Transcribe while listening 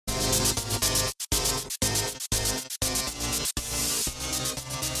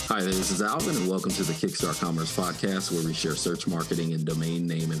Hi, this is Alvin, and welcome to the Kickstart Commerce Podcast, where we share search marketing and domain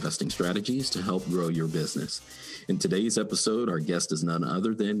name investing strategies to help grow your business. In today's episode, our guest is none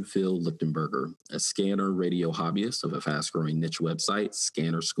other than Phil Lichtenberger, a scanner radio hobbyist of a fast-growing niche website,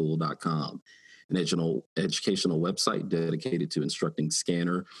 scannerschool.com, an educational website dedicated to instructing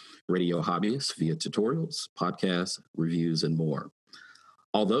scanner radio hobbyists via tutorials, podcasts, reviews, and more.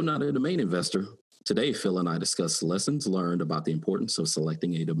 Although not a domain investor, today, Phil and I discuss lessons learned about the importance of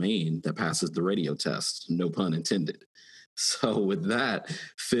selecting a domain that passes the radio test, no pun intended. So with that,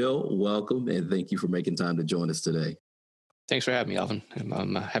 Phil, welcome, and thank you for making time to join us today. Thanks for having me, Alvin.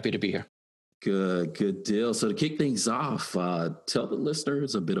 I'm happy to be here. Good deal. So to kick things off, tell the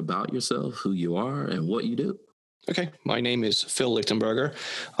listeners a bit about yourself, who you are, and what you do. Okay. My name is Phil Lichtenberger.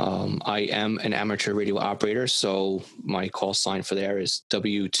 I am an amateur radio operator, so my call sign for there is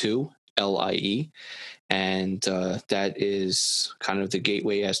W2LIE. And that is kind of the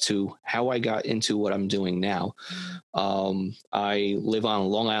gateway as to how I got into what I'm doing now. I live on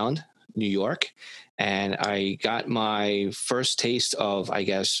Long Island, New York, and I got my first taste of, I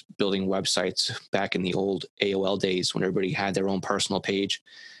guess, building websites back in the old AOL days when everybody had their own personal page.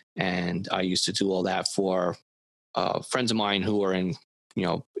 And I used to do all that for friends of mine who were in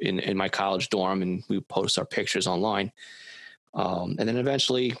my college dorm, and we post our pictures online. And then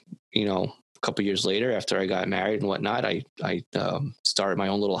eventually, a couple of years later, after I got married and whatnot, I started my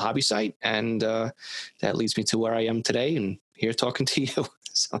own little hobby site, and that leads me to where I am today and here talking to you.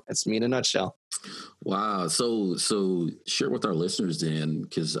 So that's me in a nutshell. Wow. So share with our listeners then,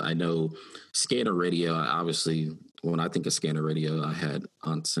 because I know scanner radio, obviously, when I think of scanner radio, I had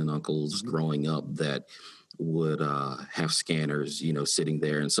aunts and uncles growing up that would have scanners, sitting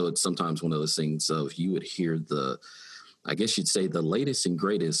there. And so it's sometimes one of those things of you would hear I guess you'd say the latest and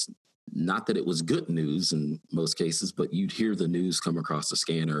greatest, not that it was good news in most cases, but you'd hear the news come across the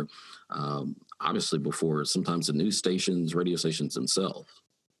scanner, obviously before sometimes the news stations, radio stations themselves.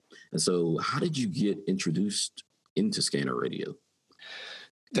 And so how did you get introduced into scanner radio?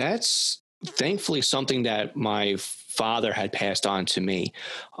 That's thankfully something that my father had passed on to me.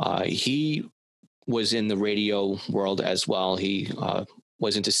 He was in the radio world as well. He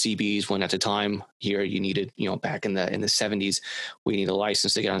was into CBs when at the time here you needed, back in the 70s, we needed a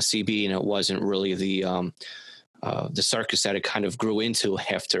license to get on CB, and it wasn't really the circus that it kind of grew into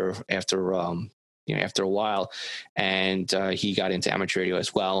after a while. And he got into amateur radio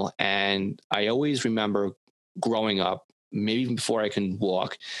as well. And I always remember growing up, maybe even before I can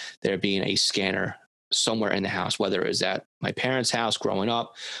walk, there being a scanner somewhere in the house, whether it was at my parents' house growing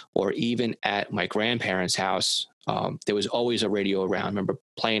up or even at my grandparents' house. There was always a radio around. I remember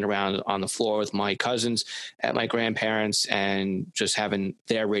playing around on the floor with my cousins at my grandparents and just having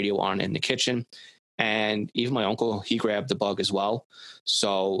their radio on in the kitchen. And even my uncle, he grabbed the bug as well.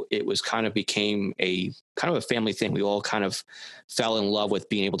 So it was became a family thing. We all kind of fell in love with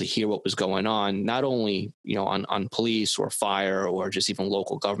being able to hear what was going on, not only, on police or fire or just even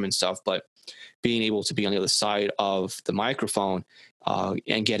local government stuff, but being able to be on the other side of the microphone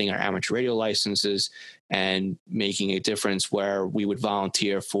and getting our amateur radio licenses and making a difference where we would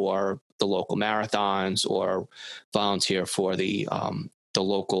volunteer for the local marathons or volunteer for the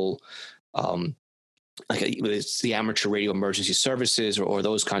local it's the amateur radio emergency services or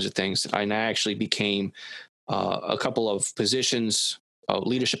those kinds of things. And I actually became a couple of positions,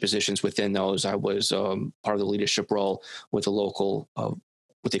 leadership positions within those. I was part of the leadership role with the local,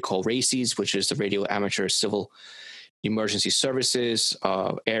 what they call RACES, which is the Radio Amateur Civil Emergency Services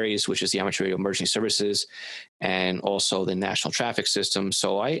areas, which is the Amateur Radio Emergency Services, and also the National Traffic System.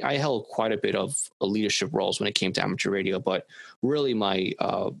 So I held quite a bit of leadership roles when it came to amateur radio, but really my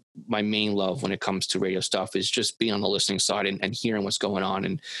main love when it comes to radio stuff is just being on the listening side and hearing what's going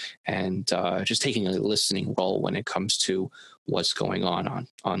on and just taking a listening role when it comes to what's going on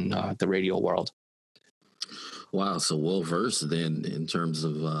the radio world. Wow. So well versed then in terms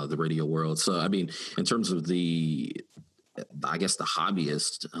of the radio world. So, I mean, in terms of the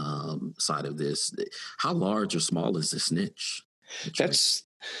hobbyist side of this, how large or small is this niche?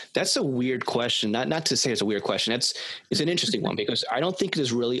 That's a weird question. Not to say it's a weird question. It's an interesting one because I don't think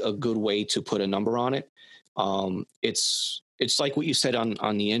there's really a good way to put a number on it. It's like what you said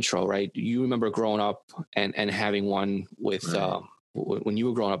on the intro, right? You remember growing up and having one with right. When you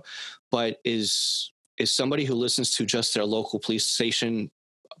were growing up, but is somebody who listens to just their local police station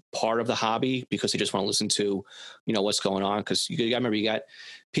part of the hobby because they just want to listen to, what's going on? Because you got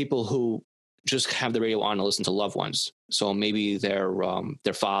people who just have the radio on to listen to loved ones. So maybe their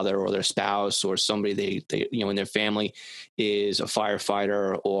father or their spouse or somebody they in their family is a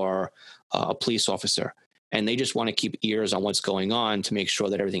firefighter or a police officer. and they just want to keep ears on what's going on to make sure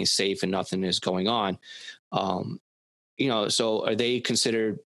that everything is safe and nothing is going on. Um, so are they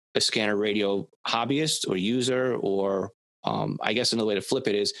considered a scanner radio hobbyist or user? Or I guess another way to flip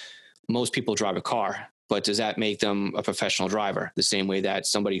it is most people drive a car, but does that make them a professional driver? The same way that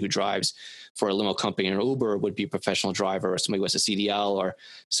somebody who drives for a limo company or Uber would be a professional driver, or somebody who has a CDL, or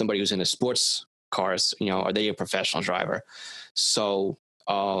somebody who's in a sports cars, are they a professional driver? So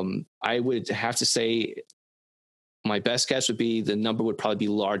I would have to say my best guess would be the number would probably be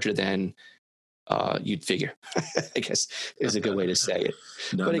larger than you'd figure. I guess is a good way to say it.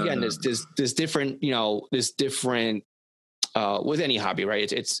 No, But no, again, no. there's different, there's different with any hobby,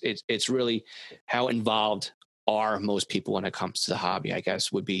 right? It's really how involved are most people when it comes to the hobby, I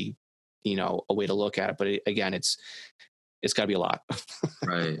guess would be, a way to look at it. But again, it's got to be a lot.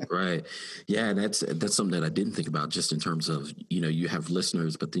 Right, right. Yeah, that's something that I didn't think about, just in terms of, you have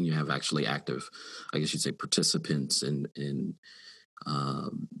listeners, but then you have actually active, I guess you'd say, participants um,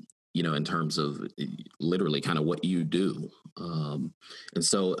 in terms of literally kind of what you do. And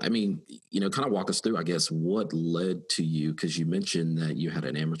so, I mean, kind of walk us through, I guess, what led to you, because you mentioned that you had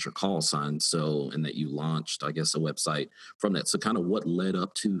an amateur call sign, and that you launched, I guess, a website from that. So kind of what led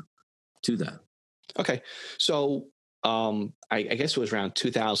up to that? Okay. So I guess it was around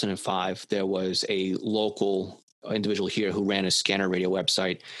 2005. There was a local individual here who ran a scanner radio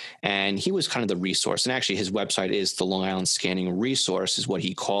website, and he was kind of the resource. And actually, his website is the Long Island Scanning Resource, is what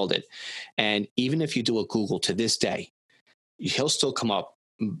he called it. And even if you do a Google to this day, he'll still come up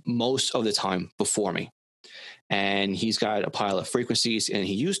most of the time before me. And he's got a pile of frequencies, and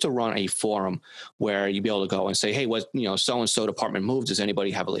he used to run a forum where you'd be able to go and say, hey, what, so-and-so department moved, does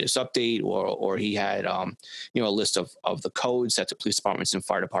anybody have a latest update? Or he had a list of the codes that the police departments and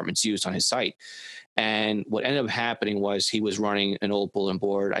fire departments used on his site. And what ended up happening was he was running an old bulletin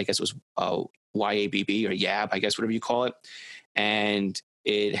board, I guess it was YABB or YAB, I guess, whatever you call it, and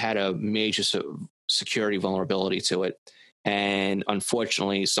it had a major security vulnerability to it. And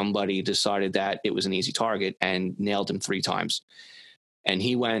unfortunately, somebody decided that it was an easy target and nailed him 3 times. And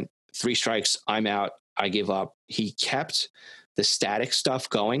he went 3 strikes, I'm out, I give up. He kept the static stuff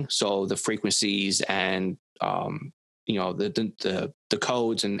going, so the frequencies and the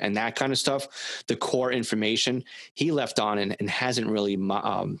codes and that kind of stuff, the core information he left on and hasn't really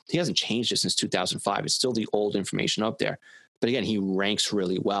he hasn't changed it since 2005. It's still the old information up there, but again, he ranks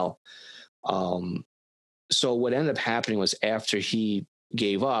really well. So what ended up happening was, after he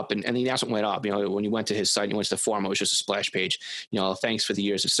gave up and the announcement went up, when you went to his site, you went to the forum, it was just a splash page, thanks for the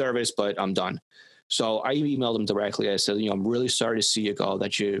years of service, but I'm done. So I emailed him directly. I said, I'm really sorry to see you go,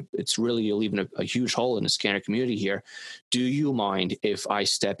 it's really, you're leaving a huge hole in the scanner community here. Do you mind if I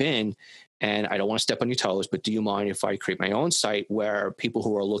step in? And I don't want to step on your toes, but do you mind if I create my own site where people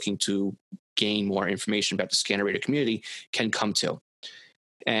who are looking to gain more information about the scanner radio community can come to?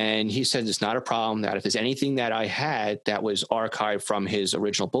 And he said it's not a problem, that if there's anything that I had that was archived from his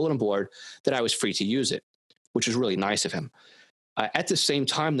original bulletin board, that I was free to use it, which was really nice of him. At the same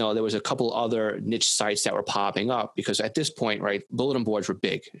time, though, there was a couple other niche sites that were popping up, because at this point, right, bulletin boards were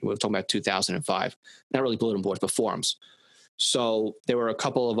big. We're talking about 2005, not really bulletin boards, but forums. So there were a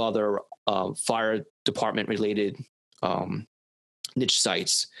couple of other fire department related niche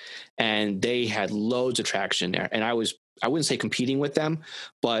sites, and they had loads of traction there. And I wouldn't say competing with them,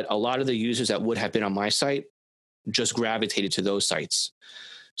 but a lot of the users that would have been on my site just gravitated to those sites.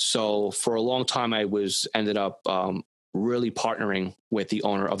 So for a long time, I ended up really partnering with the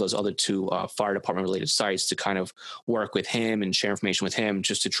owner of those other 2 fire department related sites to kind of work with him and share information with him,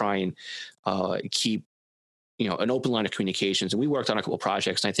 just to try and keep an open line of communications. And we worked on a couple of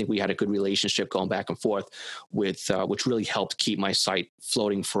projects, and I think we had a good relationship going back and forth with which really helped keep my site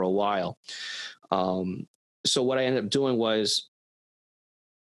floating for a while. So what I ended up doing was,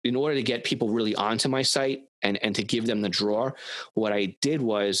 in order to get people really onto my site and to give them the draw, what I did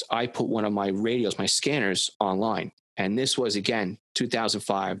was I put one of my radios, my scanners, online. And this was, again,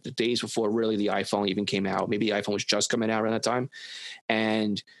 2005, the days before really the iPhone even came out. Maybe the iPhone was just coming out around that time.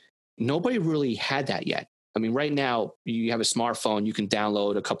 And nobody really had that yet. I mean, right now, you have a smartphone, you can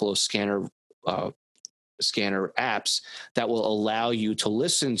download a couple of scanner apps that will allow you to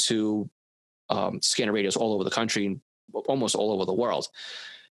listen to scanner radios all over the country, almost all over the world.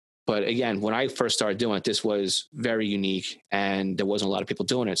 But again, when I first started doing it, this was very unique, and there wasn't a lot of people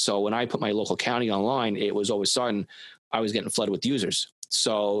doing it. So when I put my local county online, it was all of a sudden I was getting flooded with users.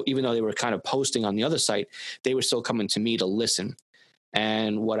 So even though they were kind of posting on the other site, they were still coming to me to listen.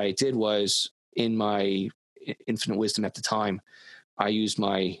 And what I did was, in my infinite wisdom at the time, I used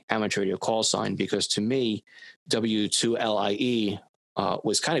my amateur radio call sign, because to me, W2LIE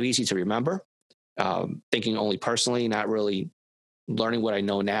was kind of easy to remember. thinking only personally, not really learning what I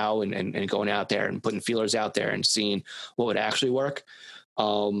know now, and going out there and putting feelers out there and seeing what would actually work.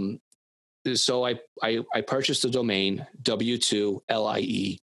 So I purchased the domain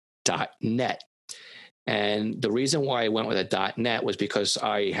w2lie.net. And the reason why I went with a .net was because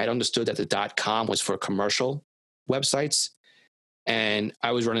I had understood that the .com was for commercial websites, and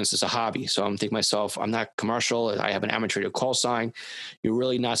I was running this as a hobby. So I'm thinking to myself, I'm not commercial. I have an amateur radio call sign. You're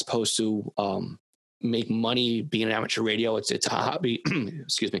really not supposed to make money being an amateur radio. It's a hobby.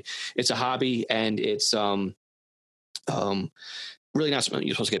 Excuse me. It's a hobby, and it's really not something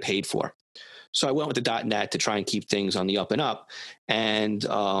you're supposed to get paid for. So I went with the .net to try and keep things on the up and up, and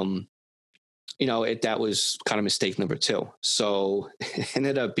that was kind of mistake number two. So it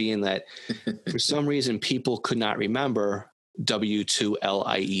ended up being that for some reason people could not remember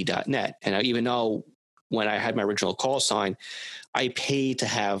w2lie.net. And even though when I had my original call sign, I paid to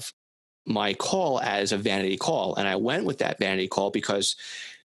have my call as a vanity call. And I went with that vanity call because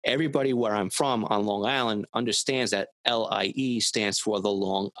everybody where I'm from on Long Island understands that LIE stands for the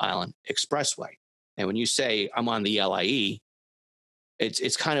Long Island Expressway. And when you say I'm on the LIE,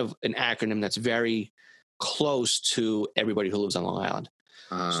 it's kind of an acronym that's very close to everybody who lives on Long Island.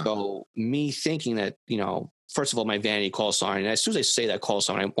 So me thinking that, first of all, my vanity call sign, and as soon as I say that call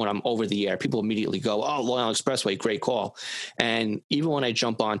sign, when I'm over the air, people immediately go, oh, Long Island Expressway, great call. And even when I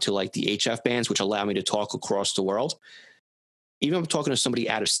jump onto like the HF bands, which allow me to talk across the world, even if I'm talking to somebody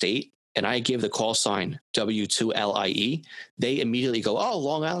out of state and I give the call sign W2LIE, they immediately go, oh,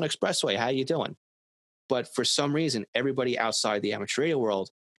 Long Island Expressway, how you doing? But for some reason, everybody outside the amateur radio world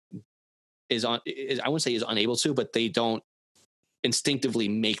I wouldn't say is unable to, but they don't instinctively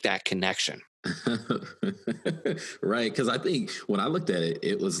make that connection. Right. Because I think when I looked at it,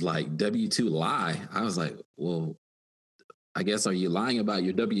 it was like W2 lie. I was like, well, I guess, are you lying about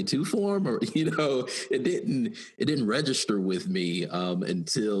your W-2 form? Or, it didn't register with me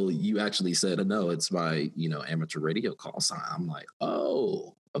until you actually said, no, it's my, amateur radio call sign. I'm like,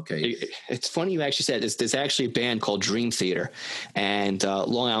 oh, okay. It's funny you actually said this. There's actually a band called Dream Theater, and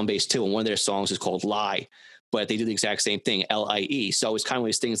Long Island based too. And one of their songs is called Lie, but they do the exact same thing, LIE. So it's kind of one of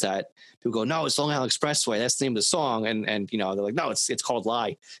these things that people go, no, it's Long Island Expressway. That's the name of the song. And they're like, no, it's called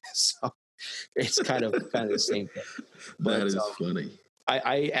Lie. So it's kind of the same thing. But, that is funny.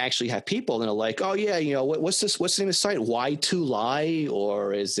 I actually have people that are like, oh yeah, what's this? What's the name of the site? Y2 Lie,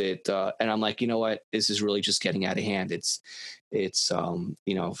 or is it? And I'm like, you know what? This is really just getting out of hand. It's so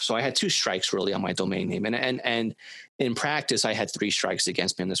I had 2 strikes really on my domain name, and in practice I had 3 strikes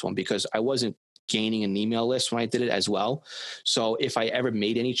against me on this one because I wasn't gaining an email list when I did it as well. So if I ever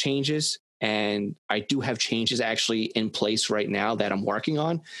made any changes, and I do have changes actually in place right now that I'm working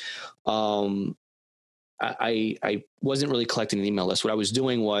on. I wasn't really collecting an email list. What I was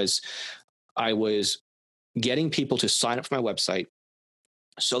doing was I was getting people to sign up for my website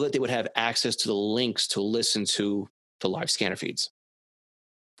so that they would have access to the links to listen to the live scanner feeds.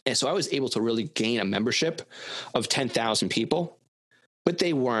 And so I was able to really gain a membership of 10,000 people, but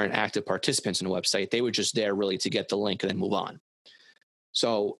they weren't active participants in the website. They were just there really to get the link and then move on.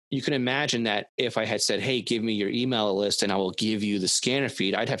 So you can imagine that if I had said, hey, give me your email list and I will give you the scanner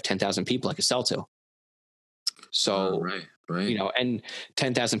feed, I'd have 10,000 people I could sell to. So, right. And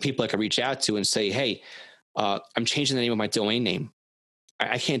 10,000 people I could reach out to and say, hey, I'm changing the name of my domain name.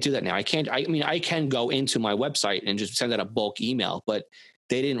 I can't do that now. I can go into my website and just send out a bulk email, but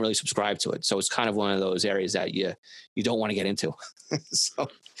they didn't really subscribe to it. So it's kind of one of those areas that you don't want to get into. So,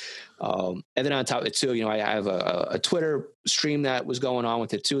 and then on top of it too, I have a Twitter stream that was going on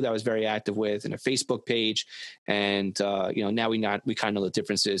with it too, that I was very active with, and a Facebook page. And, now we kind of know the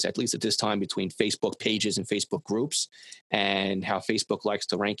differences, at least at this time, between Facebook pages and Facebook groups and how Facebook likes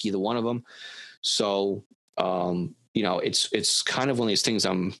to rank either one of them. So, it's kind of one of these things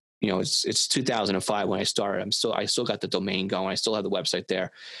it's 2005 when I started. I still got the domain going. I still have the website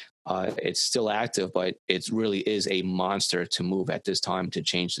there. It's still active, but it really is a monster to move at this time to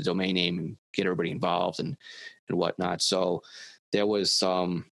change the domain name and get everybody involved and whatnot. So there was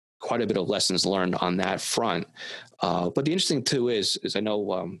quite a bit of lessons learned on that front. But the interesting too is I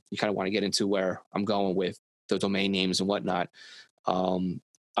know you kind of want to get into where I'm going with the domain names and whatnot.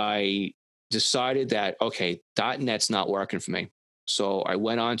 I decided that, okay, .net's not working for me. So I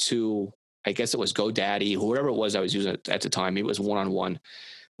went on to, I guess it was GoDaddy, whoever it was I was using at the time. It was One-on-One,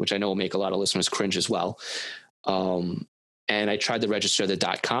 which I know will make a lot of listeners cringe as well. And I tried to register the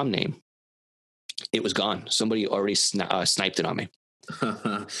 .com name. It was gone. Somebody already sniped it on me.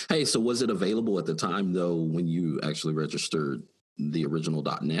 Hey, so was it available at the time though when you actually registered the original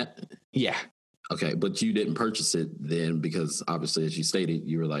 .net? Yeah. Okay, but you didn't purchase it then because obviously, as you stated,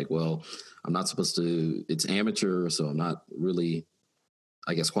 you were like, well, I'm not supposed to, it's amateur, so I'm not really,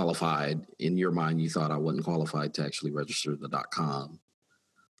 I guess, qualified. In your mind, you thought I wasn't qualified to actually register the .com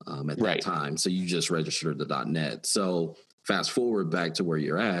at that Right. time. So you just registered the .net. So fast forward back to where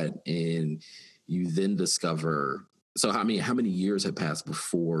you're at, and you then discover, so how many years had passed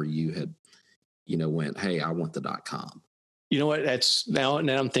before you had, went, hey, I want the .com? You know what? That's now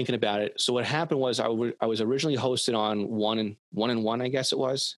I'm thinking about it. So what happened was I was originally hosted on one, I guess it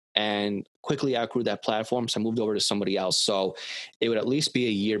was, and quickly outgrew that platform. So I moved over to somebody else. So it would at least be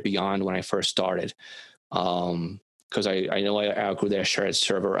a year beyond when I first started. Because I know I outgrew their shared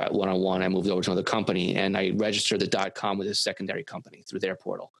server at one-on-one. I moved over to another company and I registered the .com with a secondary company through their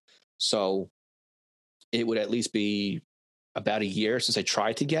portal. So it would at least be about a year since I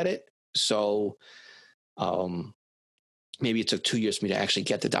tried to get it. So um, maybe it took 2 years for me to actually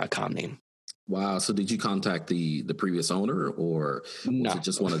get the .com name. Wow. So did you contact the previous owner, or was No. it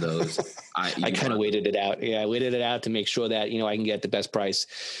just one of those? I kind of waited it out. Yeah, I waited it out to make sure that, I can get the best price.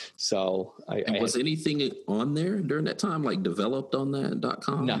 So And was anything on there during that time, like developed on that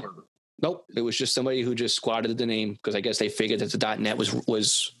 .com? No. Nope. It was just somebody who just squatted the name because I guess they figured that the .net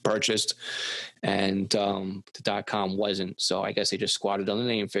was purchased and the .com wasn't. So I guess they just squatted on the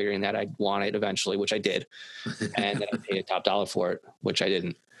name, figuring that I'd want it eventually, which I did, and that I'd pay a top dollar for it, which I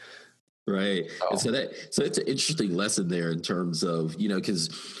didn't. Right. And so it's an interesting lesson there in terms of,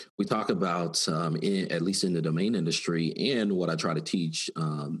 because we talk about, at least in the domain industry, and what I try to teach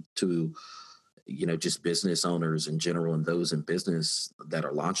to, just business owners in general and those in business that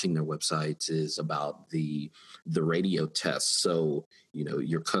are launching their websites is about the radio test. So,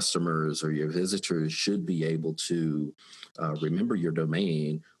 your customers or your visitors should be able to remember your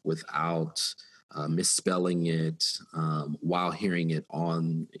domain without misspelling it while hearing it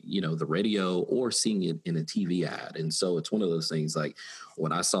on the radio or seeing it in a TV ad. And so it's one of those things, like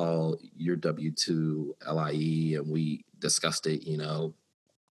when I saw your W2 LIE and we discussed it,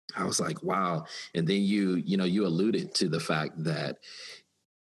 I was like, wow. And then you alluded to the fact that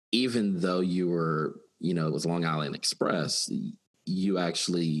even though you were, it was Long Island Express, you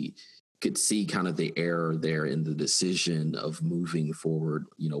actually could see kind of the error there in the decision of moving forward,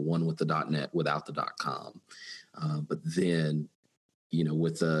 one with the .net without the .com. But then,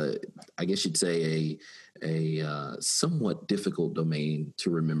 with I guess you'd say a somewhat difficult domain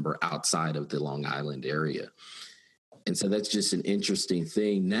to remember outside of the Long Island area. And so that's just an interesting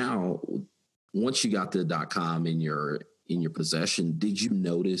thing. Now, once you got the .com in your possession, did you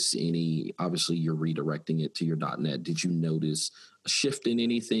notice any, obviously you're redirecting it to your .net. Did you notice a shift in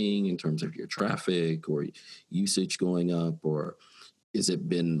anything in terms of your traffic or usage going up, or has it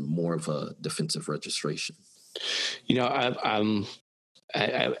been more of a defensive registration? At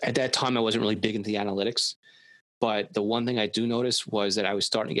that time, I wasn't really big into the analytics, but the one thing I do notice was that I was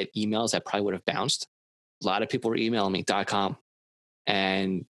starting to get emails that probably would have bounced. A lot of people were emailing me .com,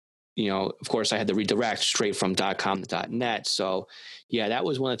 and of course, I had to redirect straight from .com to .net. So, yeah, that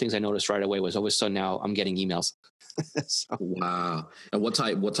was one of the things I noticed right away. Was all of a sudden now I'm getting emails. So, wow! And what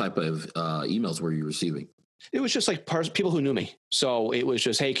type of emails were you receiving? It was just like people who knew me. So it was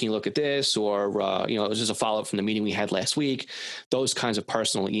just, hey, can you look at this? Or, it was just a follow-up from the meeting we had last week, those kinds of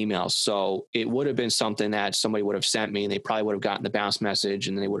personal emails. So it would have been something that somebody would have sent me and they probably would have gotten the bounce message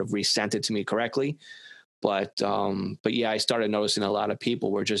and they would have resent it to me correctly. But yeah, I started noticing a lot of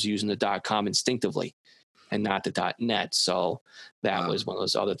people were just using the .com instinctively and not the .net. So that was one of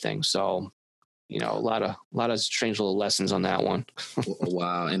those other things. So, a lot of strange little lessons on that one.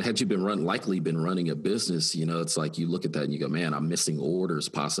 Wow. And had you likely been running a business, it's like you look at that and you go, man, I'm missing orders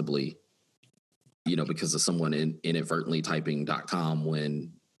possibly, because of someone inadvertently typing .com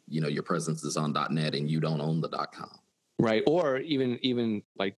when, your presence is on .net and you don't own the .com. Right. Or even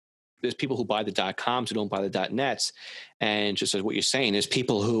like there's people who buy the .coms who don't buy the .nets. And just as what you're saying, there's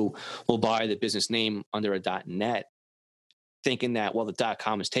people who will buy the business name under a .net thinking that, well, the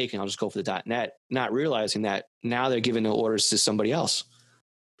 .com is taken, I'll just go for the .net, not realizing that now they're giving the orders to somebody else.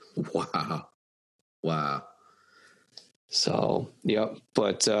 Wow. So, yeah.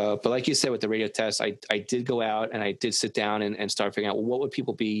 But like you said, with the radio test, I did go out and I did sit down and start figuring out, well, what would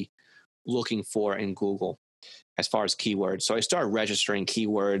people be looking for in Google as far as keywords. So I started registering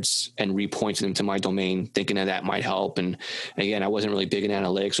keywords and repointing them to my domain, thinking that might help. And again, I wasn't really big in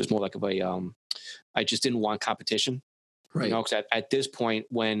analytics. It was more like I just didn't want competition. Right. Because at this point,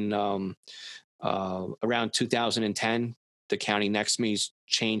 when around 2010, the county next to me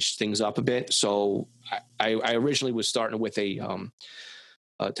changed things up a bit. So I originally was starting with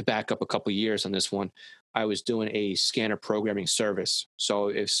to back up a couple of years on this one. I was doing a scanner programming service. So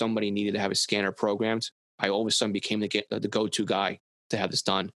if somebody needed to have a scanner programmed, I all of a sudden became the go-to guy to have this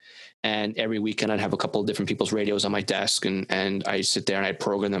done. And every weekend I'd have a couple of different people's radios on my desk, and I sit there and I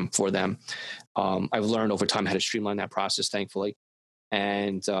program them for them. I've learned over time how to streamline that process, thankfully.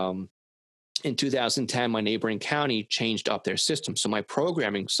 And in 2010, my neighboring county changed up their system. So my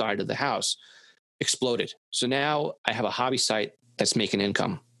programming side of the house exploded. So now I have a hobby site that's making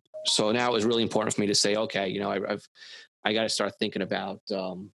income. So now it was really important for me to say, okay, I got to start thinking about,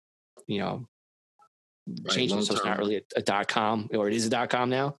 changing it so it's not really a .com, or it is a .com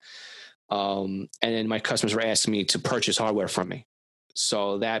now. And then my customers were asking me to purchase hardware from me.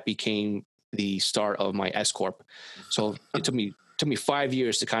 So that became the start of my S Corp. So it took me 5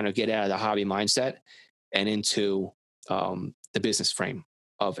 years to kind of get out of the hobby mindset and into the business frame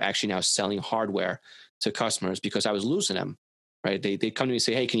of actually now selling hardware to customers, because I was losing them. Right? They come to me and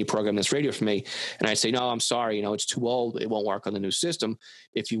say, "Hey, can you program this radio for me?" And I say, "No, I'm sorry. It's too old. It won't work on the new system.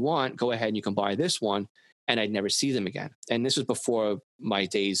 If you want, go ahead and you can buy this one." And I'd never see them again. And this was before my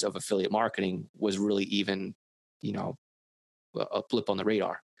days of affiliate marketing was really even, a blip on the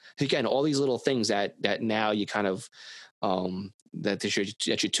radar. Again, all these little things that now you kind of that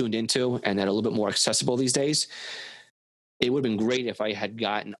you're tuned into and that are a little bit more accessible these days. It would have been great if I had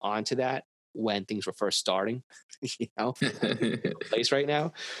gotten onto that when things were first starting, place right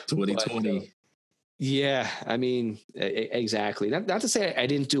now. 2020. But, yeah, I mean, exactly. Not to say I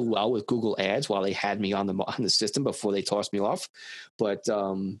didn't do well with Google Ads while they had me on the system before they tossed me off, but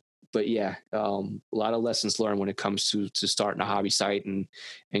yeah, a lot of lessons learned when it comes to starting a hobby site and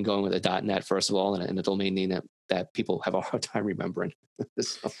going with a .net first of all, and a domain name that people have a hard time remembering.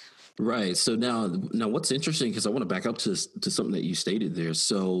 So. Right. So now what's interesting, because I want to back up to something that you stated there.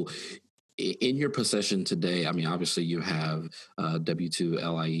 So in your possession today, I mean, obviously you have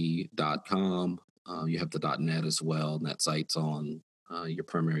w2lie.com. You have the .net as well, and that site's on your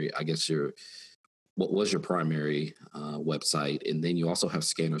primary, I guess what was your primary website, and then you also have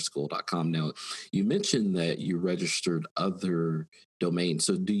scannerschool.com. Now, you mentioned that you registered other domains.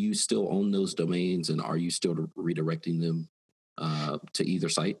 So do you still own those domains, and are you still redirecting them to either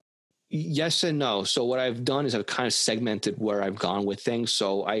site? Yes and no. So what I've done is I've kind of segmented where I've gone with things.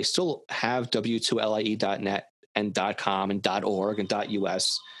 So I still have w2lie.net and .com and .org and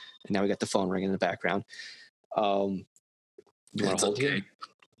 .us. And now we got the phone ringing in the background. You want to hold okay. here?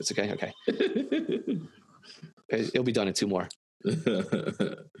 It's okay. Okay. It'll be done in 2 more.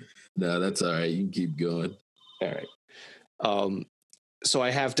 No, that's all right. You can keep going. All right. So I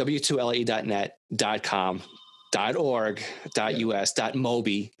have w2lie.net, .com, .org, .us,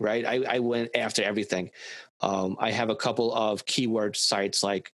 .mobi, right? I went after everything. I have a couple of keyword sites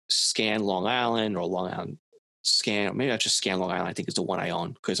like Scan Long Island or Long Island Scan, maybe not just Scan Long Island, I think is the one I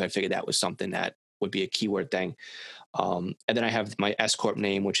own, because I figured that was something that would be a keyword thing. And then I have my S Corp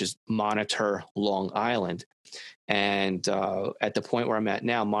name, which is Monitor Long Island. And at the point where I'm at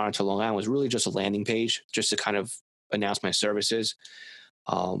now, Monitor Long Island was really just a landing page just to kind of announce my services.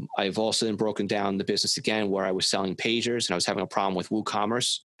 I've also then broken down the business again, where I was selling pagers and I was having a problem with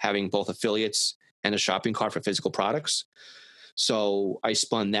WooCommerce, having both affiliates and a shopping cart for physical products. So I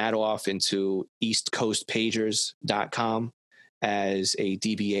spun that off into eastcoastpagers.com as a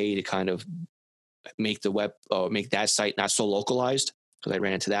DBA to kind of make make that site not so localized, because I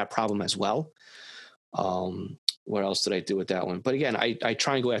ran into that problem as well. What else did I do with that one? But again, I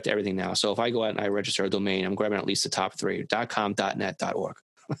try and go after everything now. So if I go out and I register a domain, I'm grabbing at least the top 3, .com, .net, .org.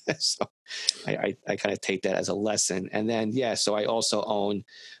 So I kind of take that as a lesson. And then, so I also own,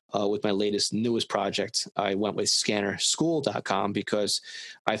 with my newest project, I went with scannerschool.com, because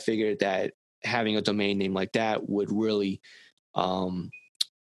I figured that having a domain name like that would really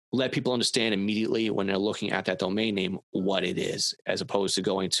let people understand immediately when they're looking at that domain name what it is, as opposed to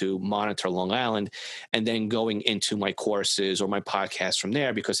going to Monitor Long Island and then going into my courses or my podcast from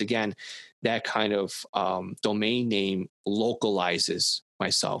there. Because again, that kind of domain name localizes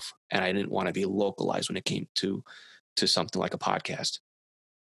myself, and I didn't want to be localized when it came to something like a podcast.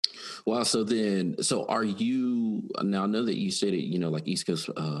 Wow. So are you, now I know that you said it, like East Coast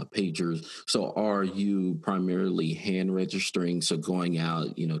pagers. So are you primarily hand registering? So going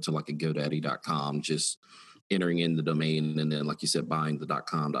out, to like a GoDaddy.com, just entering in the domain, and then, like you said, buying the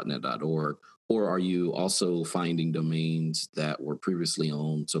 .com, .net, .org, or are you also finding domains that were previously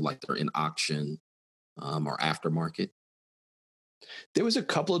owned, so like they're in auction or aftermarket? There was a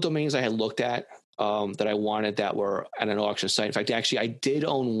couple of domains I had looked at that I wanted that were at an auction site. In fact, actually, I did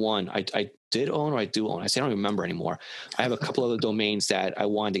own one. I did own, or I do own. I don't remember anymore. I have a couple of the domains that I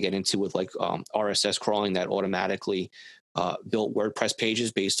wanted to get into with like RSS crawling that automatically built WordPress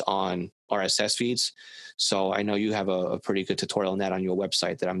pages based on RSS feeds. So I know you have a pretty good tutorial on that on your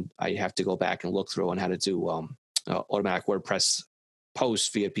website that I have to go back and look through on how to do automatic WordPress posts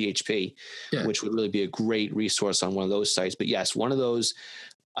via PHP, Yeah. which would really be a great resource on one of those sites. But yes, one of those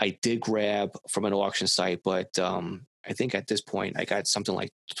I did grab from an auction site, but I think at this point I got something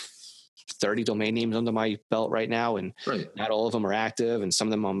like 30 domain names under my belt right now, and Right. not all of them are active, and some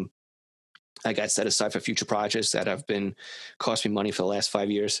of them I got set aside for future projects that have been cost me money for the last 5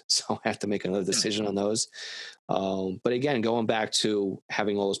 years. So I have to make another decision on those. But again, going back to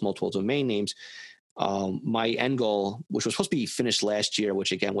having all those multiple domain names, my end goal, which was supposed to be finished last year,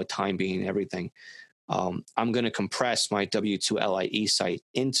 which again, with time being everything, I'm going to compress my W2LIE site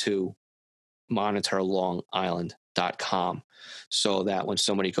into monitorlongisland.com, so that when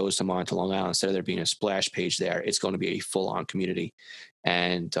somebody goes to Monitor Long Island, instead of there being a splash page there, it's going to be a full-on community.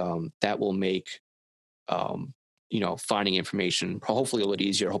 And that will make finding information hopefully a little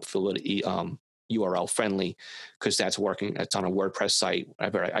easier, hopefully a little URL friendly, because that's working. It's on a WordPress site. I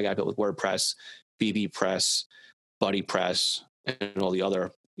got built with WordPress, BB Press, Buddy Press, and all the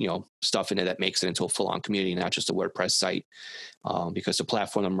other stuff in it that makes it into a full-on community, not just a WordPress site. Because the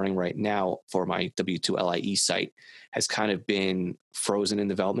platform I'm running right now for my W2LIE site has kind of been frozen in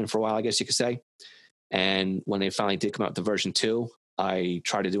development for a while, I guess you could say. And when they finally did come out to version 2, I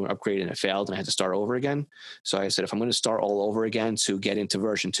tried to do an upgrade and it failed and I had to start over again. So I said, if I'm going to start all over again to get into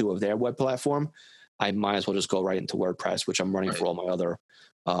version 2 of their web platform, I might as well just go right into WordPress, which I'm running for all my other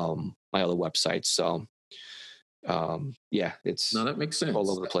websites. So it's No, that makes sense.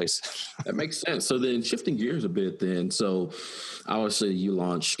 all over the place. That makes sense. So then shifting gears a bit then, so obviously you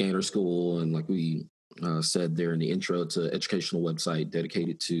launched Scanner School, and like we said there in the intro, it's an educational website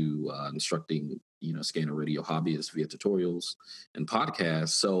dedicated to instructing, scanner radio hobbyists via tutorials and podcasts.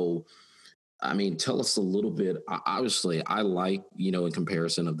 So, I mean, tell us a little bit. Obviously, I like, in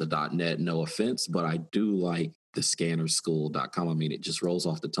comparison of the .net, no offense, but I do like the scannerschool.com. I mean, it just rolls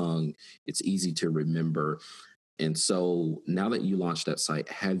off the tongue. It's easy to remember. And so now that you launched that site,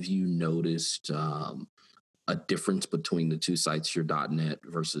 have you noticed a difference between the two sites, your .net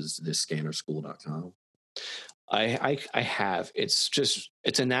versus this scannerschool.com? I have. It's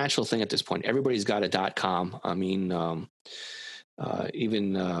a natural thing at this point. Everybody's got a .com. I mean,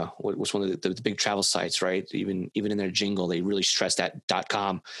 even what was one of the big travel sites, right? Even in their jingle, they really stress that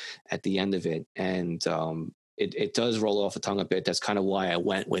 .com at the end of it, and it does roll off the tongue a bit. That's kind of why I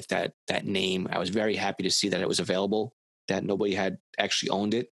went with that name. I was very happy to see that it was available, that nobody had actually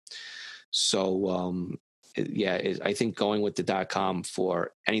owned it. So I think going with the .com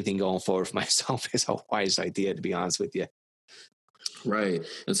for anything going forward for myself is a wise idea, to be honest with you. Right.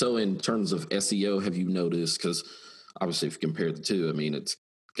 And so in terms of SEO, have you noticed, because obviously if you compare the two, I mean, it's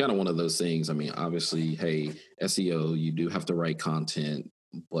kind of one of those things. I mean, obviously, hey, SEO, you do have to write content,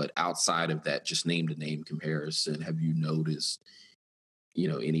 but outside of that, just name to name comparison, have you noticed,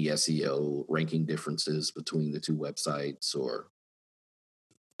 any SEO ranking differences between the two websites or?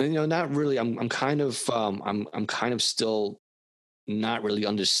 Not really. I'm kind of still not really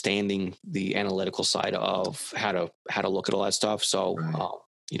understanding the analytical side of how to look at all that stuff. So, right.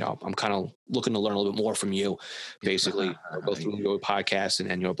 I'm kind of looking to learn a little bit more from you, basically, go through your podcast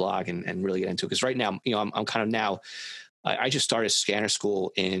and your blog and really get into it. Because right now, I'm kind of now, I just started Scanner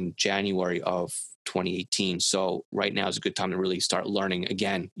School in January of 2018. So right now is a good time to really start learning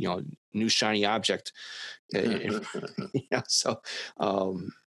again, new shiny object. So,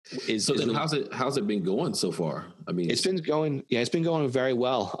 so then how's it been going so far? I mean, it's been going very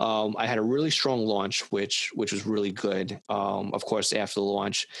well. I had a really strong launch, which was really good. Of course, after the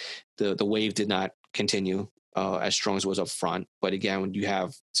launch, the wave did not continue as strong as it was up front. But again, when you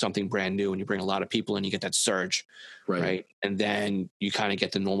have something brand new and you bring a lot of people in, you get that surge, right? And then you kind of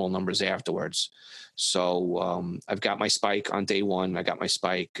get the normal numbers afterwards. So I've got my spike on day one. I got my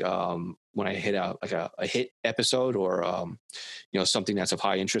spike when I hit a hit episode or something that's of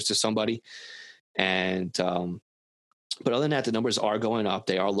high interest to somebody. And but other than that, the numbers are going up.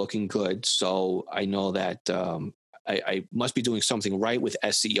 They are looking good. So I know that I must be doing something right with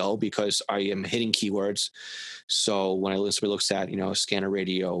SEO because I am hitting keywords. So when somebody looks at, Scanner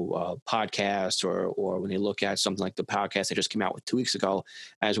Radio podcast or when they look at something like the podcast that just came out with 2 weeks ago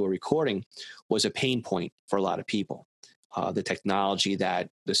as we're recording, was a pain point for a lot of people. The technology that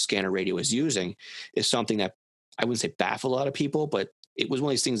the Scanner Radio is using is something that I wouldn't say baffled a lot of people, but it was one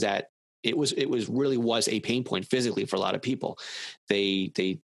of these things that it was really was a pain point physically for a lot of people. They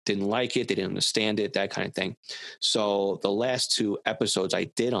didn't like it. They didn't understand it, that kind of thing. So the last 2 episodes I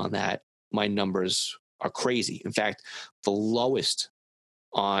did on that, my numbers are crazy. In fact, the lowest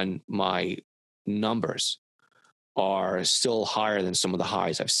on my numbers are still higher than some of the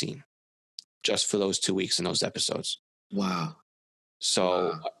highs I've seen just for those 2 weeks in those episodes. Wow.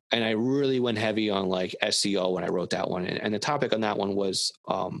 So, and I really went heavy on like SEO when I wrote that one. And the topic on that one was,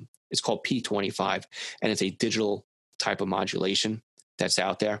 it's called P25, and it's a digital type of modulation that's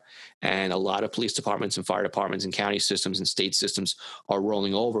out there. And a lot of police departments and fire departments and county systems and state systems are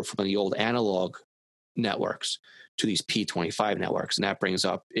rolling over from the old analog networks to these P25 networks. And that brings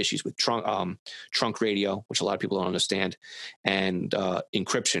up issues with trunk radio, which a lot of people don't understand, and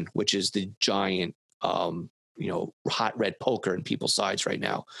encryption, which is the giant, hot red poker in people's sides right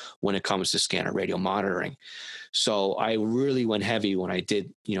now when it comes to scanner radio monitoring. So I really went heavy when I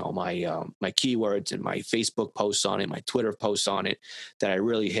did, my keywords and my Facebook posts on it, my Twitter posts on it, that I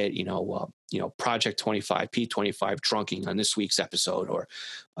really hit, Project 25, P25 trunking on this week's episode, or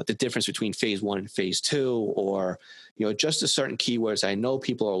the difference between phase 1 and phase 2, or, just a certain keywords I know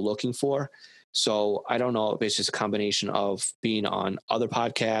people are looking for. So I don't know if it's just a combination of being on other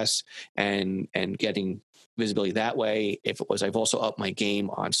podcasts and getting visibility that way. If it was, I've also upped my game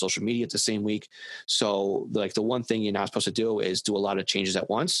on social media the same week. So like the one thing you're not supposed to do is do a lot of changes at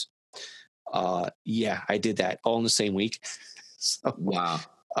once. Yeah, I did that all in the same week. So, wow.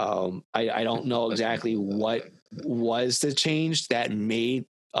 I don't know exactly what was the change that made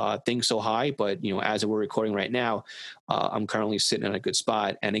things so high, but as we're recording right now, I'm currently sitting in a good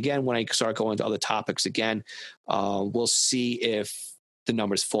spot. And again, when I start going to other topics again, we'll see if the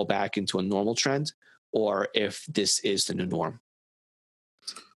numbers fall back into a normal trend or if this is the new norm.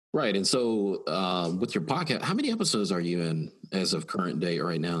 Right. And so with your podcast, how many episodes are you in as of current day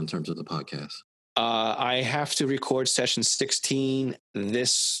right now in terms of the podcast? I have to record session 16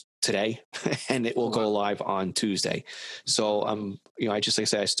 today, and it will go live on Tuesday. So I just, like I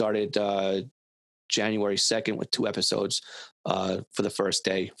said, I started January 2nd with 2 episodes for the first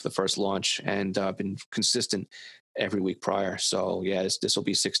day, for the first launch, and been consistent every week prior. So yeah, this will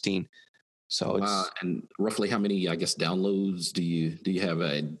be 16. So wow. And roughly how many, I guess, downloads do you have,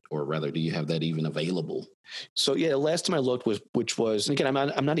 or rather, do you have that even available? So yeah, the last time I looked which was, and again,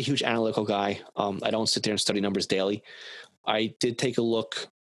 I'm not a huge analytical guy. I don't sit there and study numbers daily. I did take a look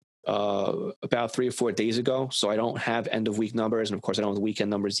about 3 or 4 days ago. So I don't have end of week numbers, and of course I don't have the weekend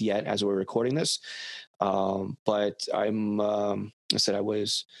numbers yet as we're recording this. But I said I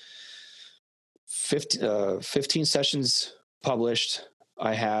was 15 sessions published.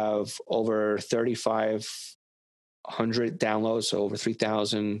 I have over 3,500 downloads, so over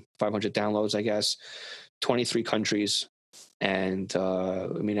 3,500 downloads, I guess. 23 countries, and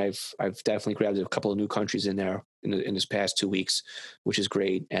I've definitely grabbed a couple of new countries in there in this past 2 weeks, which is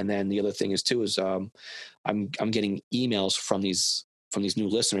great. And then the other thing is I'm getting emails from these new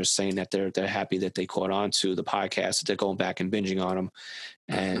listeners saying that they're happy that they caught on to the podcast, that they're going back and binging on them.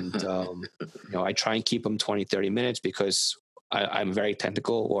 And I try and keep them 20, 30 minutes because I'm very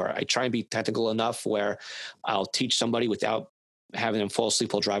technical, or I try and be technical enough where I'll teach somebody without having them fall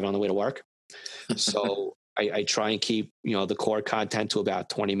asleep while driving on the way to work. So I try and keep, the core content to about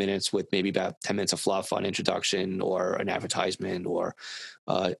 20 minutes with maybe about 10 minutes of fluff on introduction or an advertisement or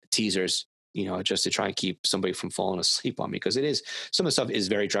teasers, just to try and keep somebody from falling asleep on me. Because some of the stuff is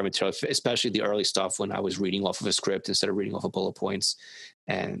very dry material, especially the early stuff when I was reading off of a script instead of reading off of bullet points.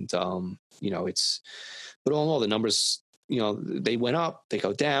 And, but all in all, the numbers, they went up, they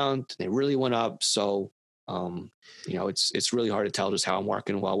go down, they really went up. So, it's really hard to tell just how I'm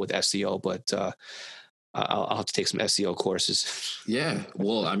working well with SEO, but I'll have to take some SEO courses. Yeah.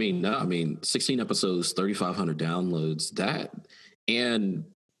 Well, 16 episodes, 3,500 downloads, and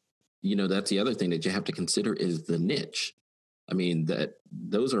that's the other thing that you have to consider is the niche.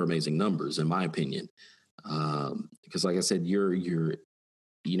 Those are amazing numbers in my opinion. Because like I said, you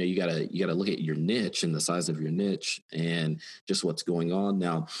gotta look at your niche and the size of your niche and just what's going on.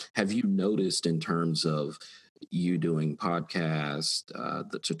 Now, have you noticed in terms of you doing podcasts,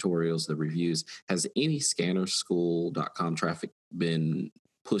 the tutorials, the reviews, has any scannerschool.com traffic been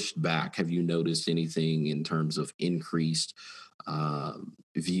pushed back? Have you noticed anything in terms of increased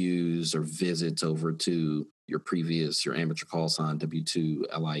views or visits over to your amateur call sign,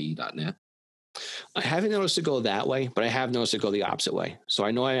 w2lie.net? I haven't noticed it go that way, but I have noticed it go the opposite way. So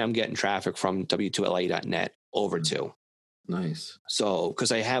I know I am getting traffic from w2lie.net over to. Nice. So,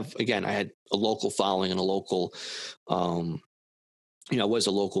 because I had a local following and a local, was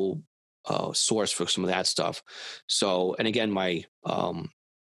a local source for some of that stuff. So, and again, my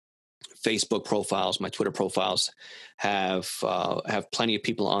Facebook profiles, my Twitter profiles have plenty of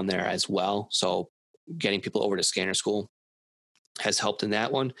people on there as well. So, getting people over to Scanner School has helped in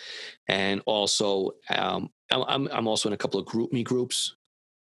that one. And also, I'm also in a couple of GroupMe groups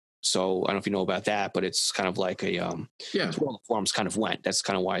So I don't know if you know about that, but it's kind of like a Yeah. it's where all the forums kind of went. That's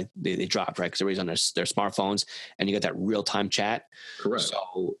kind of why they dropped, right? Because everybody's on their smartphones, and you get that real time chat. Correct.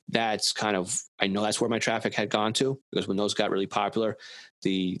 So that's kind of, I know that's where my traffic had gone to, because when those got really popular,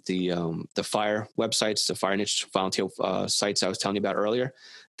 the fire websites, the fire niche volunteer sites I was telling you about earlier,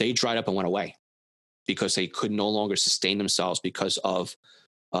 they dried up and went away because they could no longer sustain themselves because of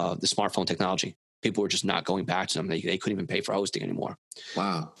the smartphone technology. People were just not going back to them. They couldn't even pay for hosting anymore.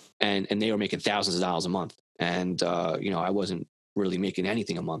 Wow. And they were making thousands of dollars a month. And, I wasn't really making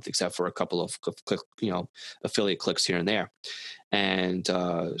anything a month except for a couple of affiliate clicks here and there. And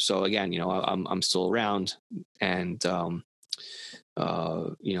so again, I'm still around. And, and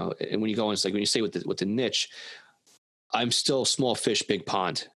when you go in, it's like when you say with the niche, I'm still small fish, big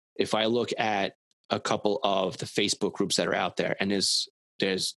pond. If I look at a couple of the Facebook groups that are out there, and there's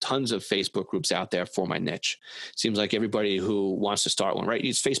tons of Facebook groups out there for my niche. Seems like everybody who wants to start one, right?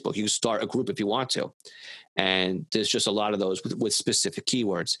 Use Facebook. You can start a group if you want to. And there's just a lot of those with specific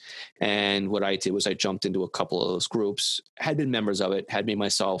keywords. And what I did was I jumped into a couple of those groups, had been members of it, had made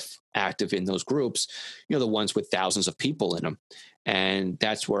myself active in those groups, the ones with thousands of people in them. And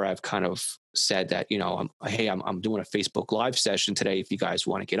that's where I've kind of said that, I'm doing a Facebook Live session today. If you guys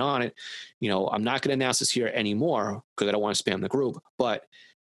want to get on it, I'm not going to announce this here anymore because I don't want to spam the group, but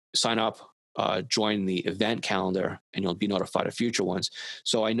sign up, join the event calendar, and you'll be notified of future ones.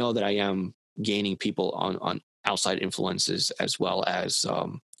 So I know that I am gaining people on outside influences as well as,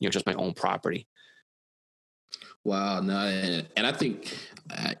 just my own property. Wow. No, and I think,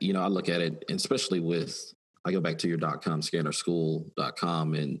 I look at it, especially I go back to your .com,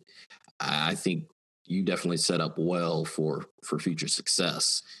 scannerschool.com, and I think you definitely set up well for future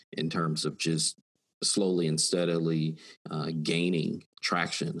success in terms of just slowly and steadily gaining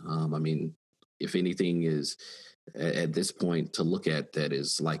traction. I mean, if anything is at this point to look at that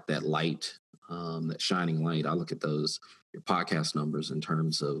is like that light, that shining light. I look at your podcast numbers in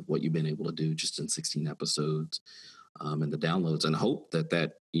terms of what you've been able to do just in 16 episodes, and the downloads, and hope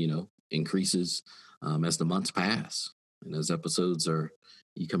that increases as the months pass and as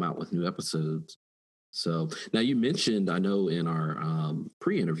you come out with new episodes. So now you mentioned, I know in our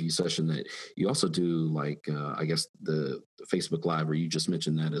pre-interview session that you also do I guess the Facebook Live, where you just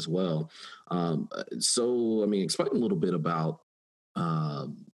mentioned that as well. So, I mean, explain a little bit about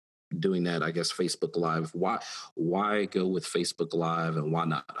doing that, I guess, Facebook Live. Why go with Facebook Live, and why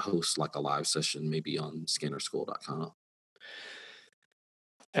not host like a live session maybe on scannerschool.com?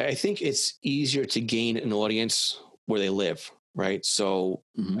 I think it's easier to gain an audience where they live, right? So,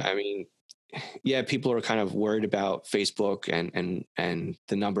 I mean, yeah, people are kind of worried about Facebook and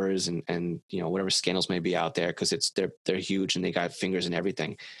the numbers and whatever scandals may be out there, because they're huge and they got fingers and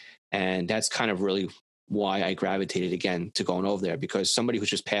everything. And that's kind of really why I gravitated again to going over there, because somebody who's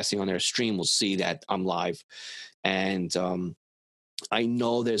just passing on their stream will see that I'm live. And I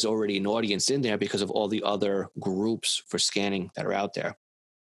know there's already an audience in there because of all the other groups for scanning that are out there.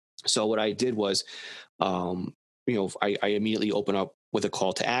 So what I did was, I immediately open up with a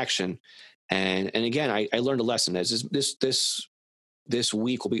call to action. And again, I learned a lesson. This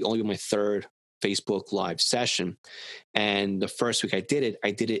week will be only my third Facebook Live session. And the first week I did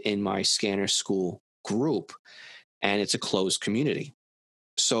it in my Scanner School group, and it's a closed community.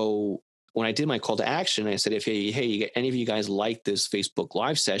 So when I did my call to action, I said, if any of you guys like this Facebook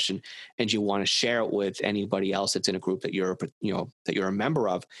Live session and you want to share it with anybody else that's in a group that you're a member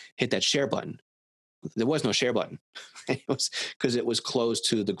of, hit that share button. There was no share button. It was because it was closed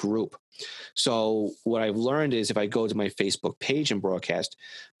to the group. So what I've learned is, if I go to my Facebook page and broadcast,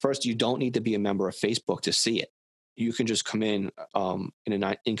 first, you don't need to be a member of Facebook to see it. You can just come in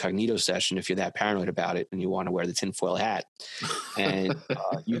an incognito session if you're that paranoid about it and you want to wear the tinfoil hat. And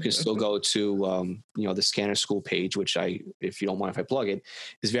you can still go to the Scanner School page, which if you don't mind if I plug it,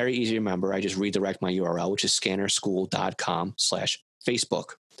 is very easy to remember. I just redirect my URL, which is scannerschool.com/Facebook.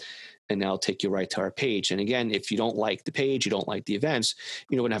 And that'll take you right to our page. And again, if you don't like the page, you don't like the events,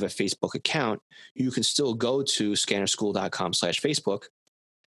 you don't have a Facebook account, you can still go to scannerschool.com/Facebook,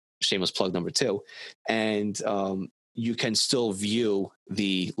 shameless plug number 2, and you can still view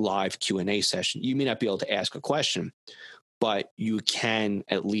the live Q&A session. You may not be able to ask a question, but you can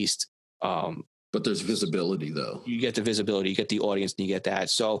at least but there's visibility, though. You get the visibility, you get the audience, and you get that.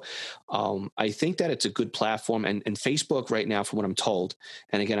 So I think that it's a good platform. And Facebook right now, from what I'm told,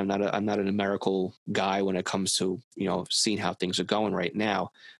 and again, I'm not a numerical guy when it comes to seeing how things are going right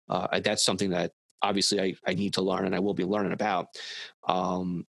now. That's something that obviously I need to learn, and I will be learning about.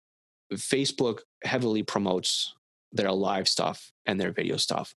 Facebook heavily promotes their live stuff and their video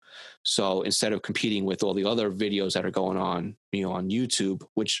stuff. So instead of competing with all the other videos that are going on, on YouTube,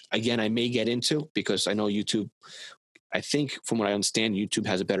 which again, I may get into because I know YouTube, I think from what I understand, YouTube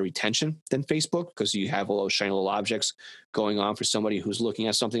has a better retention than Facebook because you have all those shiny little objects going on for somebody who's looking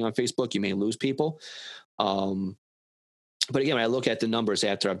at something on Facebook. You may lose people. But again, when I look at the numbers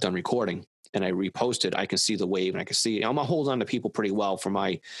after I've done recording and I repost it, I can see the wave and I can see, I'm going to hold on to people pretty well for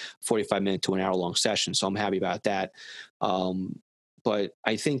my 45-minute to an hour long session. So I'm happy about that. But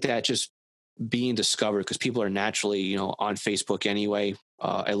I think that just being discovered, because people are naturally, on Facebook anyway,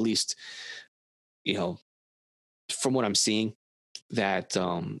 at least, from what I'm seeing, that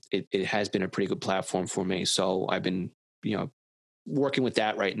it has been a pretty good platform for me. So I've been, working with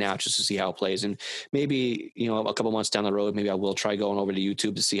that right now just to see how it plays. And maybe, a couple months down the road, maybe I will try going over to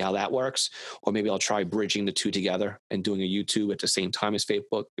YouTube to see how that works. Or maybe I'll try bridging the two together and doing a YouTube at the same time as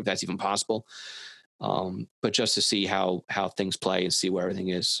Facebook, if that's even possible. But just to see how things play and see where everything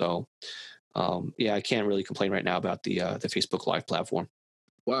is. So, I can't really complain right now about the Facebook Live platform.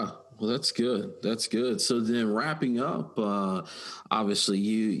 Wow. Well, that's good. That's good. So then wrapping up, obviously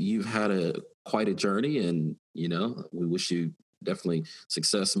you've had quite a journey, and, we wish you definitely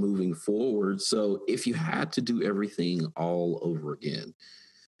success moving forward. So if you had to do everything all over again,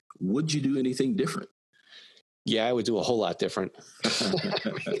 would you do anything different? Yeah, I would do a whole lot different.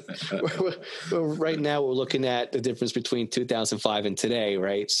 Right now, we're looking at the difference between 2005 and today,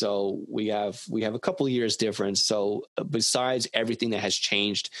 right? So we have a couple of years difference. So besides everything that has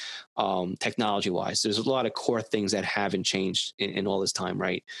changed, technology-wise, there's a lot of core things that haven't changed in all this time,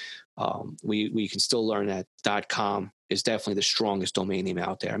 right? We can still learn that .com is definitely the strongest domain name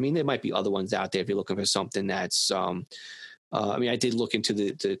out there. I mean, there might be other ones out there if you're looking for something that's. I did look into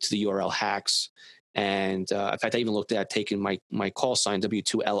the URL hacks. And in fact, I even looked at taking my call sign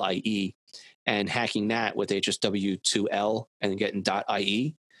W2LIE and hacking that with just W2L and getting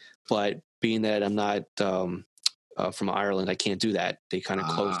 .ie. But being that I'm not from Ireland, I can't do that. They kind of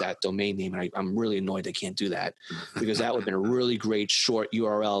closed that domain name, and I'm really annoyed they can't do that because that would have been a really great short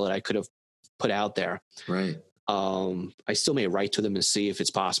URL that I could have put out there. Right. I still may write to them and see if it's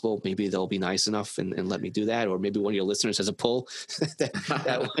possible. Maybe they'll be nice enough and let me do that. Or maybe one of your listeners has a pull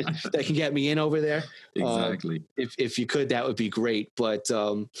that can get me in over there. Exactly. If you could, that would be great. But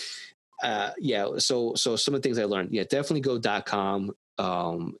so some of the things I learned, definitely go .com.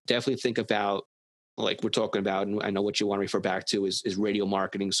 Definitely think about, like we're talking about, and I know what you want to refer back to is radio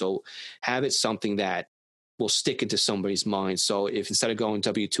marketing. So have it something that will stick into somebody's mind. So if instead of going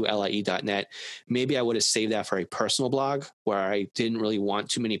w2lie.net, maybe I would have saved that for a personal blog where I didn't really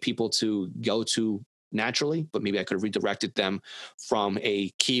want too many people to go to naturally, but maybe I could have redirected them from a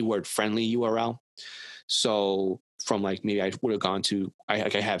keyword friendly URL. So from maybe I would have gone to, I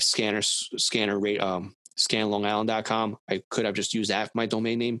have scanlongisland.com. I could have just used that for my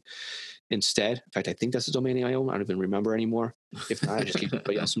domain name instead. In fact, I think that's the domain name I own. I don't even remember anymore. If not, I just keep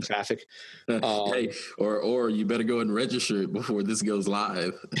everybody else some traffic. Hey, or you better go and register it before this goes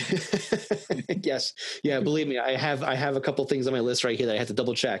live. Yes. Yeah. Believe me, I have a couple things on my list right here that I had to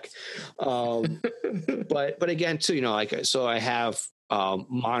double check. But again, too, so I have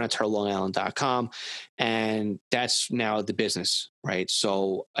monitorlongisland.com, and that's now the business, right?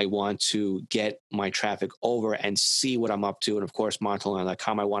 So I want to get my traffic over and see what I'm up to. And of course,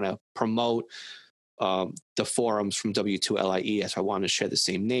 monitorlongisland.com, I want to promote the forums from W2LIE. So I want to share the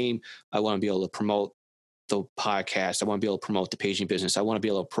same name. I want to be able to promote the podcast. I want to be able to promote the paging business. I want to be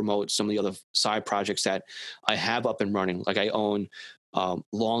able to promote some of the other side projects that I have up and running. Like I own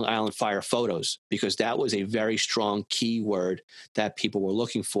Long Island Fire photos, because that was a very strong keyword that people were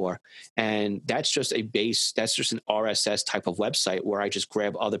looking for. And that's just an RSS type of website where I just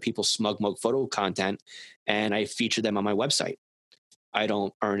grab other people's smug mug photo content and I feature them on my website. I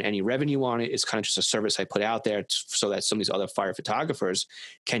don't earn any revenue on it. It's kind of just a service I put out there so that some of these other fire photographers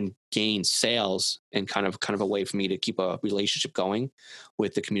can gain sales, and kind of a way for me to keep a relationship going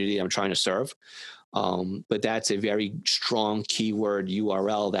with the community I'm trying to serve. But that's a very strong keyword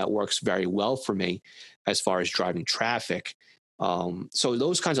URL that works very well for me as far as driving traffic. So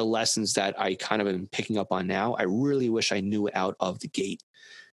those kinds of lessons that I kind of am picking up on now, I really wish I knew out of the gate.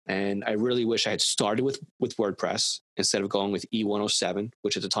 And I really wish I had started with WordPress instead of going with E107,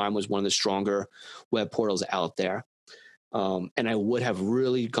 which at the time was one of the stronger web portals out there. And I would have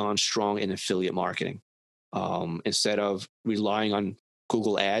really gone strong in affiliate marketing instead of relying on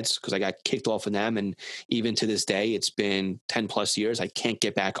Google ads, because I got kicked off of them. And even to this day, it's been 10 plus years. I can't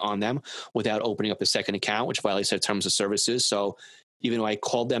get back on them without opening up a second account, which violates their terms of services. So even though I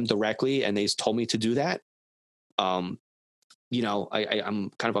called them directly and they told me to do that, I'm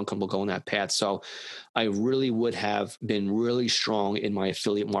kind of uncomfortable going that path. So I really would have been really strong in my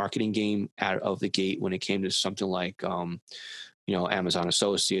affiliate marketing game out of the gate when it came to something like, Amazon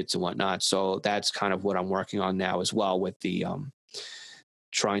Associates and whatnot. So that's kind of what I'm working on now as well with the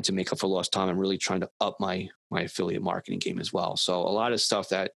trying to make up for lost time and really trying to up my affiliate marketing game as well. So a lot of stuff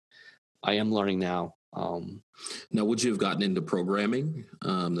that I am learning now. Now, would you have gotten into programming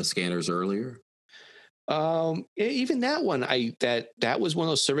the scanners earlier? Even that one, that was one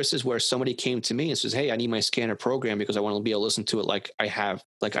of those services where somebody came to me and says, "Hey, I need my scanner program because I want to be able to listen to it like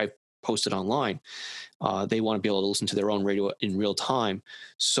I posted online." They want to be able to listen to their own radio in real time.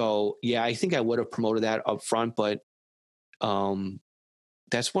 So yeah, I think I would have promoted that up front, but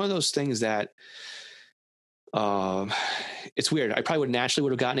that's one of those things that it's weird. I probably naturally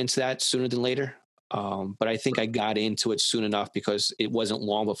would have gotten into that sooner than later. But I think I got into it soon enough because it wasn't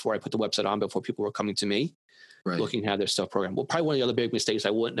long before I put the website on before people were coming to me looking to have their stuff programmed. Well, probably one of the other big mistakes I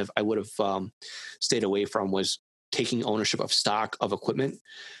would have stayed away from was taking ownership of stock of equipment.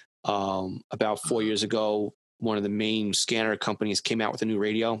 About 4 years ago, one of the main scanner companies came out with a new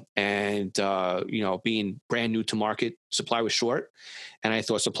radio, and being brand new to market, supply was short, and I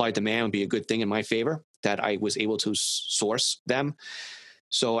thought supply demand would be a good thing in my favor that I was able to source them.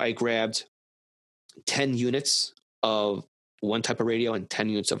 So I grabbed 10 units of one type of radio and 10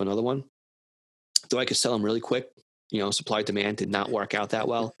 units of another one. Though I could sell them really quick, supply demand did not work out that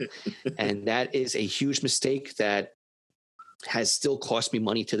well. And that is a huge mistake that has still cost me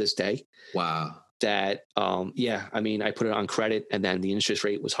money to this day. Wow. That, I put it on credit and then the interest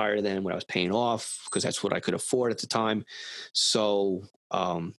rate was higher than what I was paying off because that's what I could afford at the time. So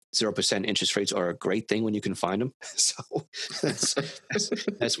 0% interest rates are a great thing when you can find them. So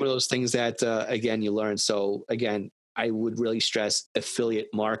that's one of those things that, again, you learn. So again, I would really stress affiliate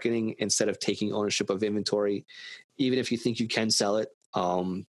marketing instead of taking ownership of inventory. Even if you think you can sell it,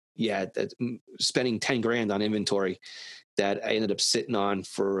 spending 10 grand on inventory that I ended up sitting on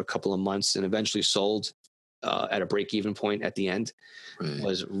for a couple of months and eventually sold at a break-even point at the end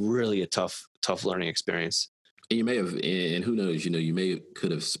was really a tough learning experience. And you may have, and who knows, you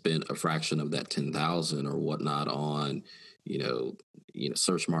could have spent a fraction of that 10,000 or whatnot on,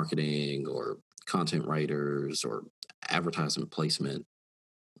 search marketing or content writers or advertisement placement.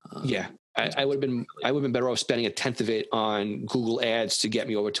 I would have been better off spending 1/10 of it on Google ads to get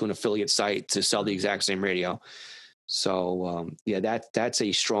me over to an affiliate site to sell the exact same radio. So that's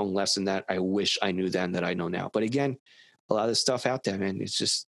a strong lesson that I wish I knew then that I know now. But again, a lot of this stuff out there, man, it's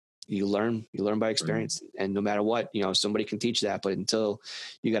just you learn by experience, and no matter what, somebody can teach that, but until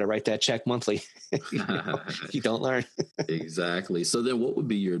you got to write that check monthly, you don't learn. Exactly. So then, what would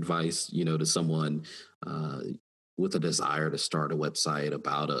be your advice, to someone with a desire to start a website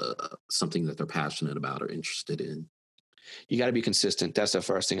about something that they're passionate about or interested in? You got to be consistent. That's the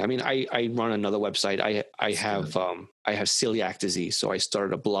first thing. I mean, I run another website. I have celiac disease. So I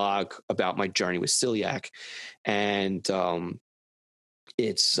started a blog about my journey with celiac, and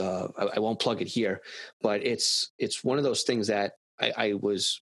it's I won't plug it here, but it's one of those things that I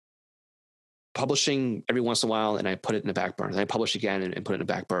was publishing every once in a while and I put it in the back burner. Then I publish again and put it in the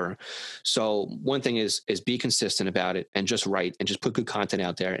back burner. So one thing is be consistent about it and just write and just put good content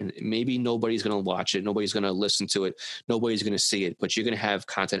out there. And maybe nobody's going to watch it. Nobody's going to listen to it. Nobody's going to see it, but you're going to have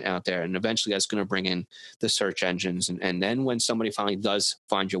content out there. And eventually that's going to bring in the search engines. And then when somebody finally does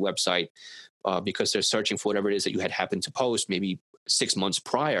find your website, because they're searching for whatever it is that you had happened to post maybe 6 months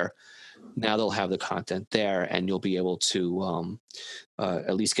prior, now they'll have the content there and you'll be able to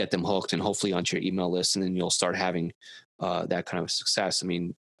at least get them hooked and hopefully onto your email list. And then you'll start having that kind of success. I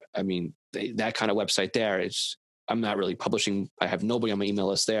mean, that kind of website there, I'm not really publishing. I have nobody on my email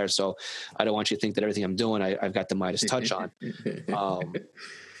list there. So I don't want you to think that everything I'm doing, I've got the Midas touch on.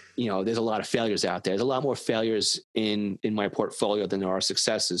 There's a lot of failures out there. There's a lot more failures in my portfolio than there are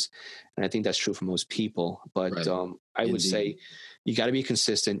successes. And I think that's true for most people. But I would say you got to be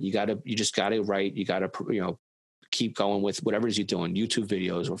consistent. You just got to write. You got to, keep going with whatever it is you're doing, YouTube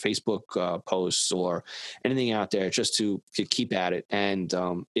videos or Facebook posts or anything out there just to keep at it. And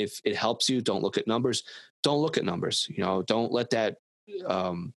if it helps you, don't look at numbers. Don't look at numbers. Don't let that,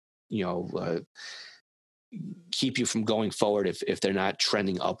 keep you from going forward if they're not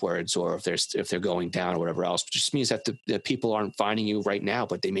trending upwards or if they're going down or whatever else. It just means that the people aren't finding you right now,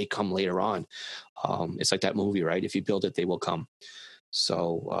 but they may come later on. It's like that movie, right? If you build it, they will come.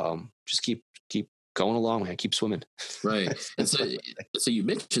 So just keep going along, man. Keep swimming. Right. And so you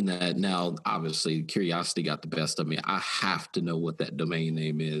mentioned that. Now, obviously, curiosity got the best of me. I have to know what that domain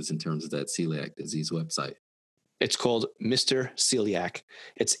name is in terms of that celiac disease website. It's called Mr. Celiac.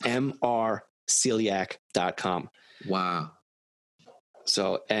 It's mrceliac.com. Wow.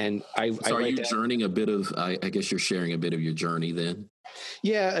 So, and So are you journeying a bit of, I guess you're sharing a bit of your journey then?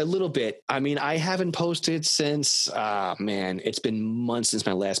 Yeah, a little bit. I mean, I haven't posted since, man, it's been months since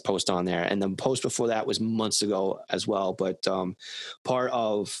my last post on there. And the post before that was months ago as well. But part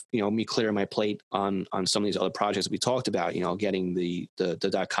of, me clearing my plate on some of these other projects that we talked about, getting the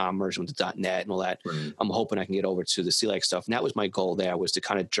 .com merged with the .net and all that, Right. I'm hoping I can get over to the CLEC stuff. And that was my goal there, was to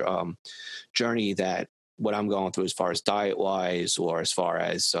kind of journey that what I'm going through as far as diet wise, or as far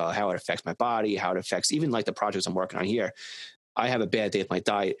as how it affects my body, how it affects even like the projects I'm working on here. I have a bad day with my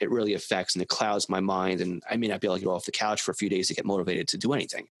diet. It really affects and it clouds my mind. And I may not be able to get off the couch for a few days to get motivated to do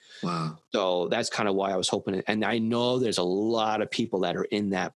anything. Wow. So that's kind of why I was hoping. And I know there's a lot of people that are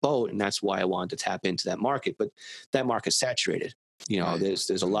in that boat. And that's why I wanted to tap into that market. But that market's saturated. Right. There's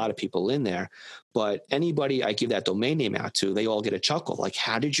a lot of people in there. But anybody I give that domain name out to, they all get a chuckle. Like,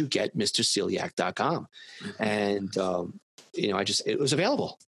 how did you get MrCeliac.com? And, it was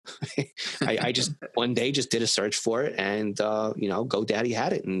available. I just one day just did a search for it, and GoDaddy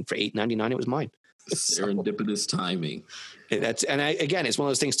had it, and for $8.99 it was mine. Serendipitous timing. It's one of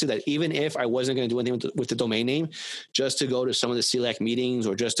those things too, that even if I wasn't going to do anything with the domain name, just to go to some of the CLEC meetings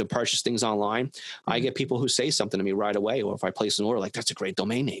or just to purchase things online, I get people who say something to me right away, or if I place an order, like, that's a great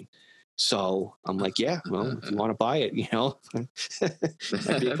domain name. So I'm like, yeah, well, if you want to buy it, might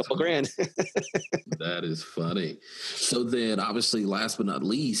be a couple grand. That is funny. So then, obviously, last but not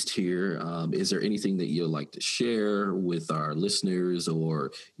least here, is there anything that you'd like to share with our listeners,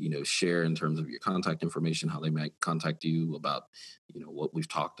 or, share in terms of your contact information, how they might contact you about, what we've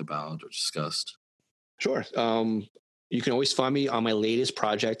talked about or discussed? Sure. You can always find me on my latest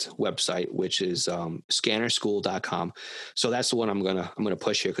project website, which is scannerschool.com. So that's the one I'm gonna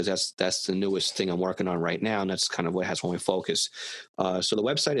push here, because that's the newest thing I'm working on right now, and that's kind of what has my focus. So the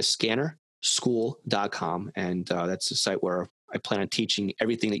website is scannerschool.com, and that's the site where I plan on teaching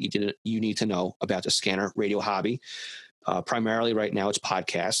everything that you need to know about the scanner radio hobby. Primarily right now it's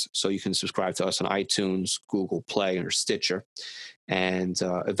podcasts, so you can subscribe to us on iTunes, Google Play, or Stitcher. And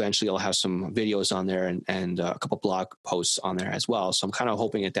eventually I'll have some videos on there and a couple blog posts on there as well. So I'm kind of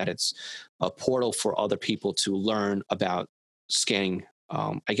hoping that it's a portal for other people to learn about scanning,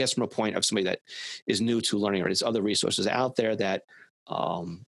 I guess from a point of somebody that is new to learning, or there's other resources out there that,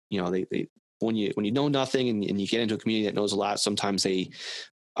 they when you know nothing and you get into a community that knows a lot, sometimes they,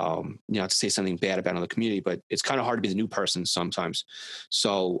 to say something bad about another community, but it's kind of hard to be the new person sometimes.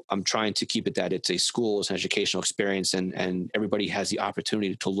 So I'm trying to keep it that it's a school, it's an educational experience, and everybody has the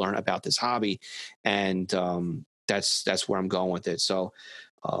opportunity to learn about this hobby. And that's where I'm going with it. So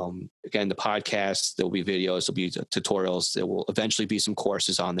again, the podcast, there'll be videos, there'll be tutorials, there will eventually be some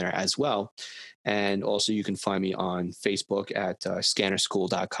courses on there as well. And also you can find me on Facebook at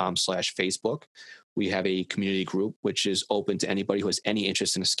scannerschool.com/Facebook. We have a community group, which is open to anybody who has any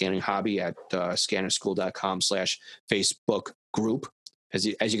interest in a scanning hobby at scannerschool.com/Facebook group. As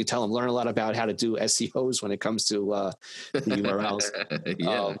you can tell, I'm learning a lot about how to do SEOs when it comes to the URLs.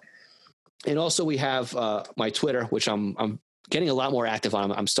 Yeah. And also we have my Twitter, which I'm getting a lot more active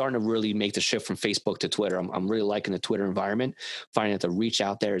on. I'm starting to really make the shift from Facebook to Twitter. I'm really liking the Twitter environment, finding that the reach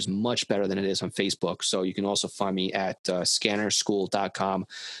out there is much better than it is on Facebook. So you can also find me at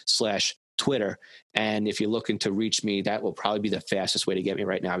scannerschool.com/Twitter. And if you're looking to reach me, that will probably be the fastest way to get me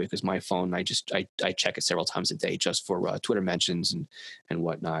right now, because my phone, I check it several times a day just for Twitter mentions and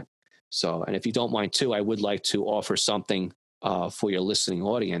whatnot. So, and if you don't mind too, I would like to offer something for your listening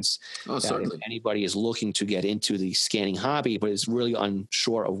audience. Oh, certainly. If anybody is looking to get into the scanning hobby, but is really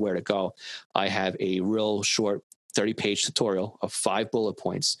unsure of where to go, I have a real short 30-page tutorial of 5 bullet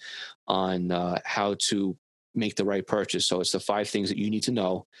points on how to make the right purchase. So it's the 5 things that you need to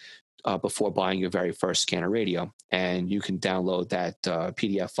know before buying your very first scanner radio. And you can download that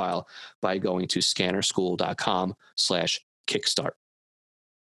PDF file by going to scannerschool.com/kickstart.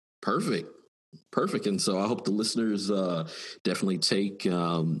 Perfect. And so I hope the listeners definitely take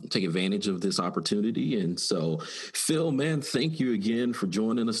advantage of this opportunity. And so, Phil, man, thank you again for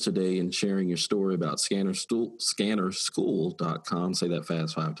joining us today and sharing your story about scannerschool.com. Say that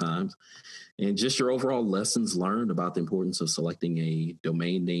fast 5 times. And just your overall lessons learned about the importance of selecting a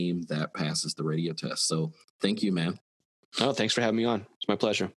domain name that passes the radio test. So thank you, man. Oh, thanks for having me on. It's my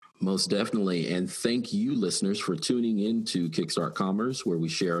pleasure. Most definitely. And thank you, listeners, for tuning in to Kickstart Commerce, where we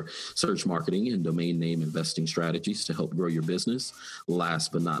share search marketing and domain name investing strategies to help grow your business.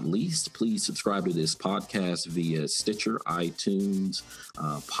 Last but not least, please subscribe to this podcast via Stitcher, iTunes,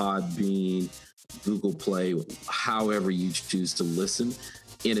 Podbean, Google Play, however you choose to listen.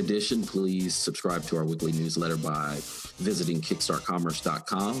 In addition, please subscribe to our weekly newsletter by visiting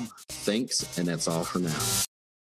kickstartcommerce.com. Thanks, and that's all for now.